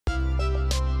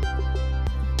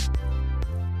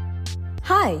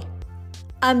Hi,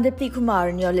 I'm Dipti Kumar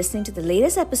and you're listening to the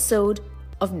latest episode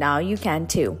of Now You Can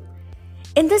Too.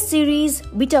 In this series,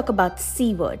 we talk about the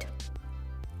C word.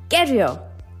 Career.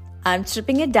 I'm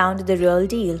stripping it down to the real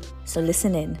deal, so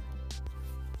listen in.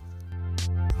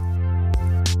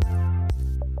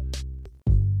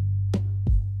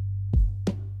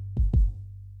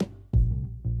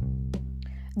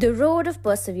 The road of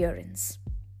perseverance.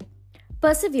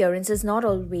 Perseverance is not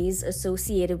always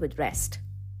associated with rest.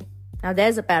 Now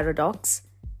there's a paradox.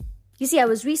 You see, I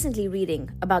was recently reading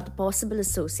about the possible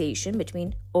association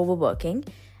between overworking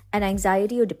and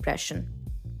anxiety or depression.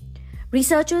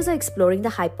 Researchers are exploring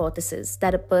the hypothesis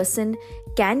that a person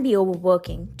can be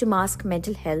overworking to mask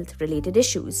mental health related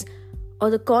issues,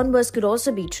 or the converse could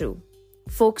also be true.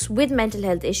 Folks with mental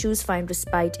health issues find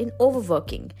respite in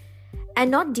overworking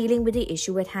and not dealing with the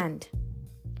issue at hand.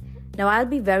 Now, I'll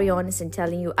be very honest in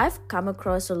telling you, I've come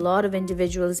across a lot of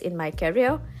individuals in my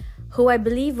career who I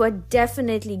believe were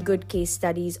definitely good case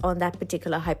studies on that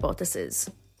particular hypothesis.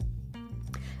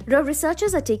 The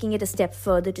researchers are taking it a step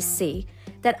further to say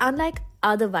that unlike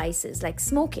other vices like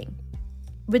smoking,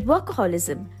 with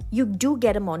workaholism, you do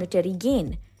get a monetary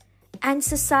gain. And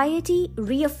society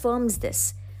reaffirms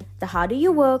this. The harder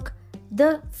you work,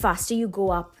 the faster you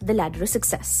go up the ladder of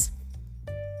success.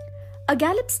 A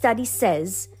Gallup study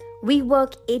says we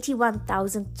work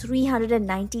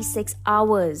 81,396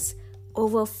 hours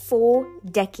over 4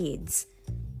 decades.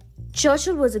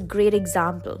 Churchill was a great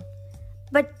example.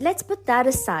 But let's put that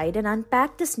aside and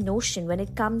unpack this notion when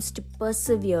it comes to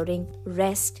persevering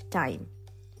rest time.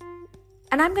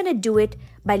 And I'm going to do it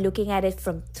by looking at it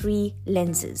from 3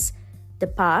 lenses: the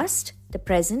past, the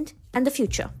present, and the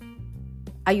future.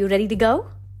 Are you ready to go?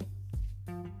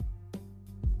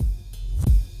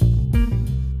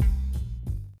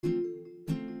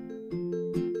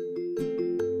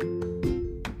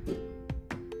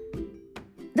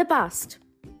 The past.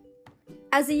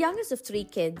 As the youngest of 3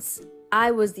 kids,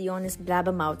 I was the honest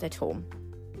blabbermouth at home.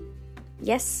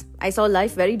 Yes, I saw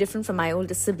life very different from my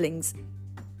older siblings.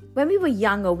 When we were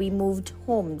younger, we moved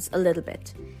homes a little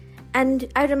bit. And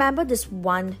I remember this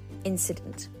one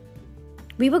incident.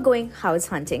 We were going house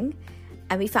hunting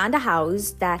and we found a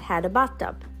house that had a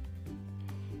bathtub.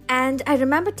 And I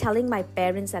remember telling my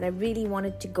parents that I really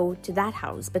wanted to go to that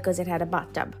house because it had a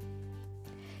bathtub.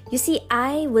 You see,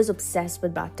 I was obsessed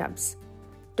with bathtubs.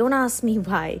 Don't ask me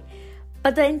why.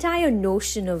 But the entire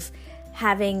notion of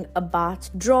having a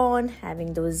bath drawn,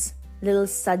 having those little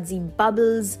sudsy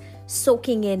bubbles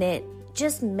soaking in it,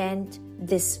 just meant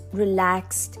this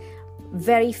relaxed,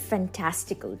 very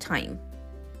fantastical time.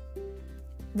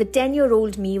 The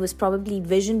 10-year-old me was probably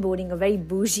vision boarding a very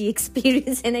bougie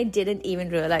experience and I didn't even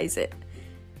realize it.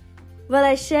 Well,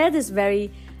 I share this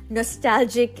very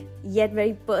nostalgic yet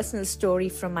very personal story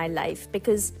from my life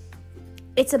because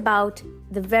it's about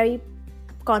the very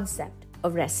concept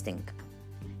of resting.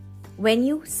 When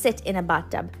you sit in a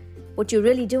bathtub, what you're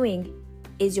really doing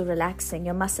is you're relaxing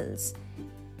your muscles.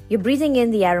 You're breathing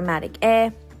in the aromatic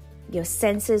air, your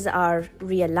senses are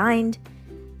realigned,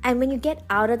 and when you get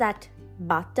out of that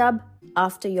bathtub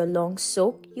after your long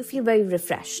soak, you feel very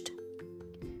refreshed.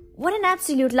 What an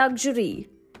absolute luxury!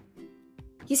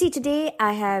 You see, today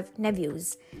I have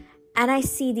nephews, and I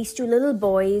see these 2 little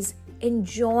boys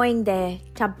enjoying their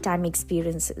tub time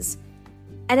experiences.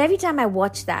 And every time I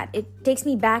watch that, it takes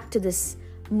me back to this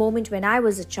moment when I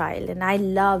was a child and I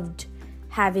loved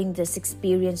having this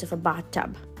experience of a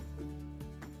bathtub.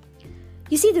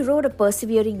 You see, the road of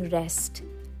persevering rest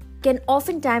can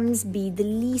oftentimes be the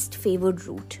least favored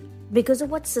route because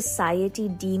of what society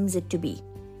deems it to be.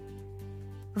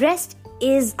 Rest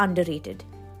is underrated.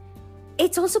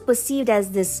 It's also perceived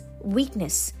as this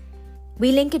weakness.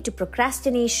 We link it to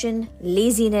procrastination,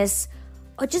 laziness,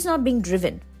 or just not being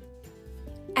driven.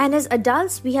 And as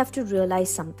adults, we have to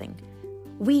realize something.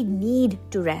 We need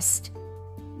to rest.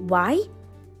 Why?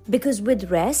 Because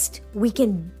with rest, we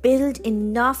can build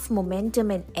enough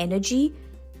momentum and energy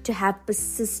to have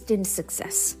persistent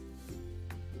success.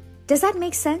 Does that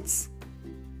make sense?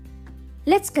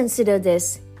 Let's consider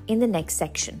this in the next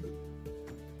section.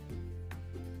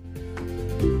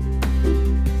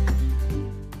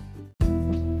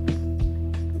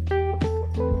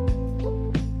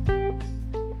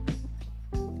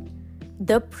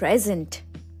 The present.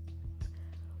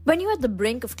 When you're at the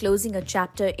brink of closing a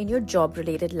chapter in your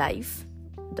job-related life,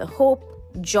 the hope,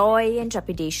 joy, and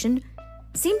trepidation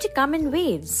seem to come in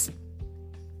waves.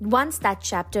 Once that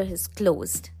chapter is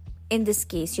closed, in this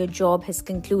case, your job has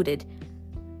concluded,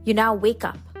 you now wake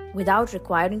up without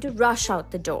requiring to rush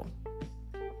out the door.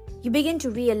 You begin to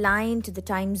realign to the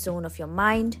time zone of your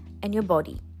mind and your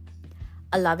body,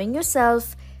 allowing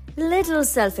yourself little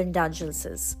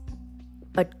self-indulgences,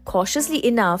 but cautiously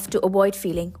enough to avoid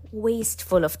feeling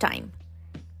wasteful of time.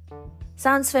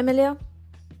 Sounds familiar?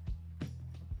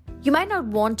 You might not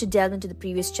want to delve into the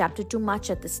previous chapter too much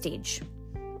at this stage.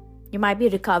 You might be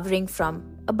recovering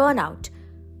from a burnout,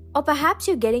 or perhaps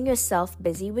you're getting yourself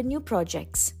busy with new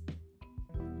projects.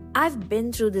 I've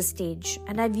been through this stage,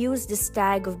 and I've used this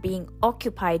tag of being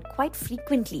occupied quite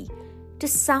frequently to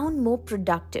sound more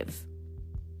productive.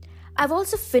 I've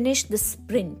also finished the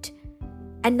sprint,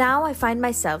 and now I find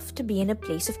myself to be in a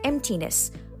place of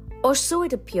emptiness, or so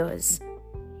it appears.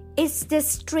 It's this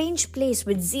strange place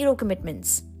with zero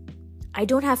commitments. I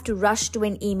don't have to rush to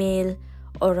an email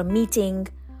or a meeting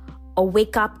or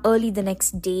wake up early the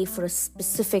next day for a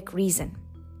specific reason.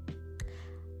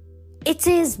 It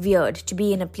is weird to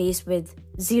be in a place with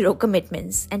zero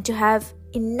commitments and to have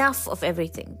enough of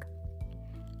everything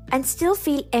and still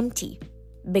feel empty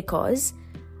because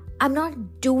I'm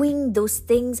not doing those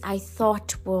things I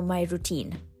thought were my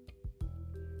routine.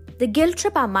 The guilt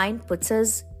trip our mind puts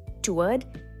us toward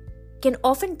can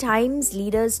oftentimes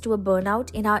lead us to a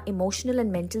burnout in our emotional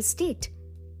and mental state.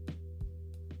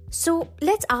 So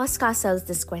let's ask ourselves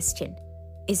this question.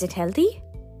 Is it healthy?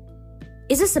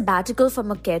 Is a sabbatical from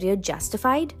a career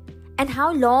justified? And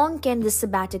how long can this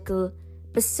sabbatical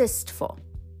persist for?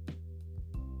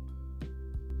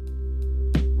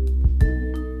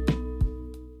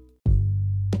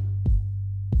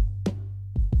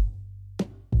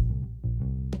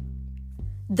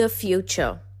 The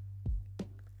future.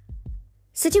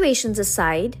 Situations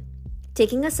aside,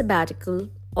 taking a sabbatical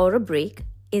or a break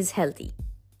is healthy.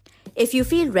 If you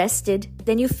feel rested,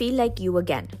 then you feel like you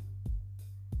again.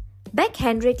 Beck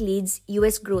Hendrick leads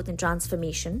US Growth and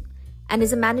Transformation and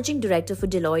is a managing director for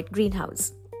Deloitte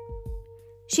Greenhouse.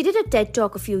 She did a TED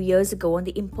Talk a few years ago on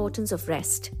the importance of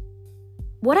rest.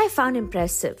 What I found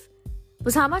impressive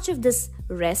was how much of this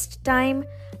rest time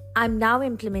I'm now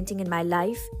implementing in my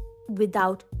life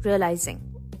without realizing.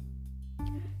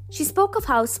 She spoke of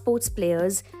how sports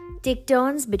players take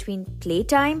turns between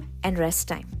playtime and rest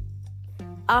time.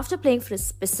 After playing for a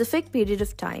specific period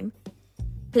of time,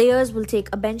 players will take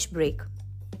a bench break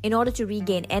in order to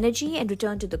regain energy and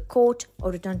return to the court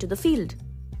or return to the field.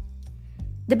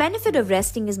 The benefit of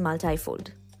resting is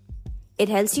multifold. It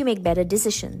helps you make better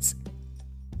decisions.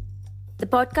 The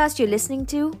podcast you're listening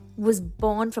to was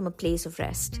born from a place of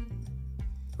rest.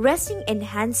 Resting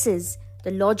enhances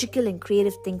the logical and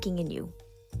creative thinking in you.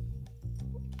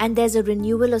 And there's a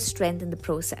renewal of strength in the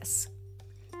process.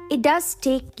 It does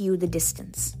take you the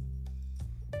distance.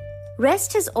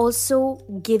 Rest has also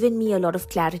given me a lot of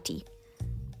clarity.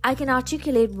 I can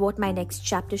articulate what my next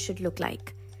chapter should look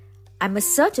like. I'm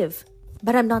assertive,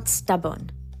 but I'm not stubborn.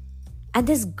 And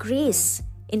there's grace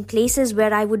in places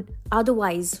where I would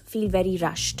otherwise feel very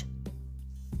rushed.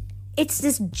 It's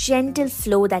this gentle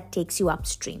flow that takes you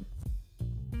upstream.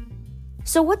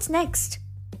 So what's next?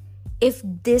 If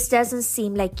this doesn't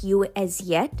seem like you as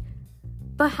yet,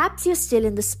 perhaps you're still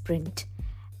in the sprint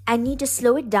and need to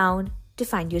slow it down to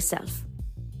find yourself.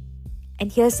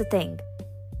 And here's the thing.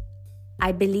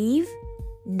 I believe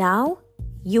now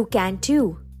you can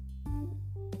too.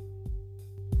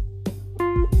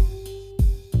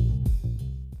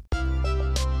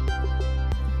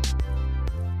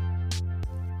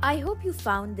 I hope you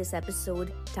found this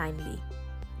episode timely.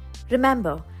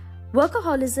 Remember,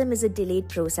 workaholism is a delayed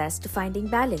process to finding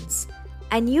balance,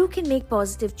 and you can make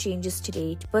positive changes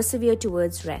today to persevere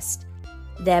towards rest,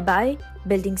 thereby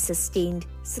building sustained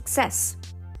success.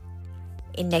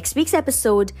 In next week's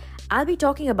episode, I'll be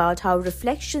talking about how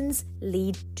reflections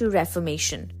lead to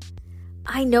reformation.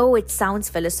 I know it sounds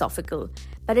philosophical,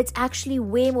 but it's actually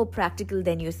way more practical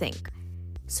than you think.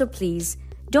 So please,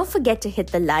 don't forget to hit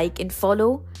the like and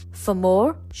follow for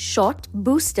more short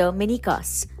booster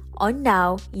minicasts on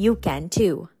Now You Can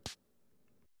Too.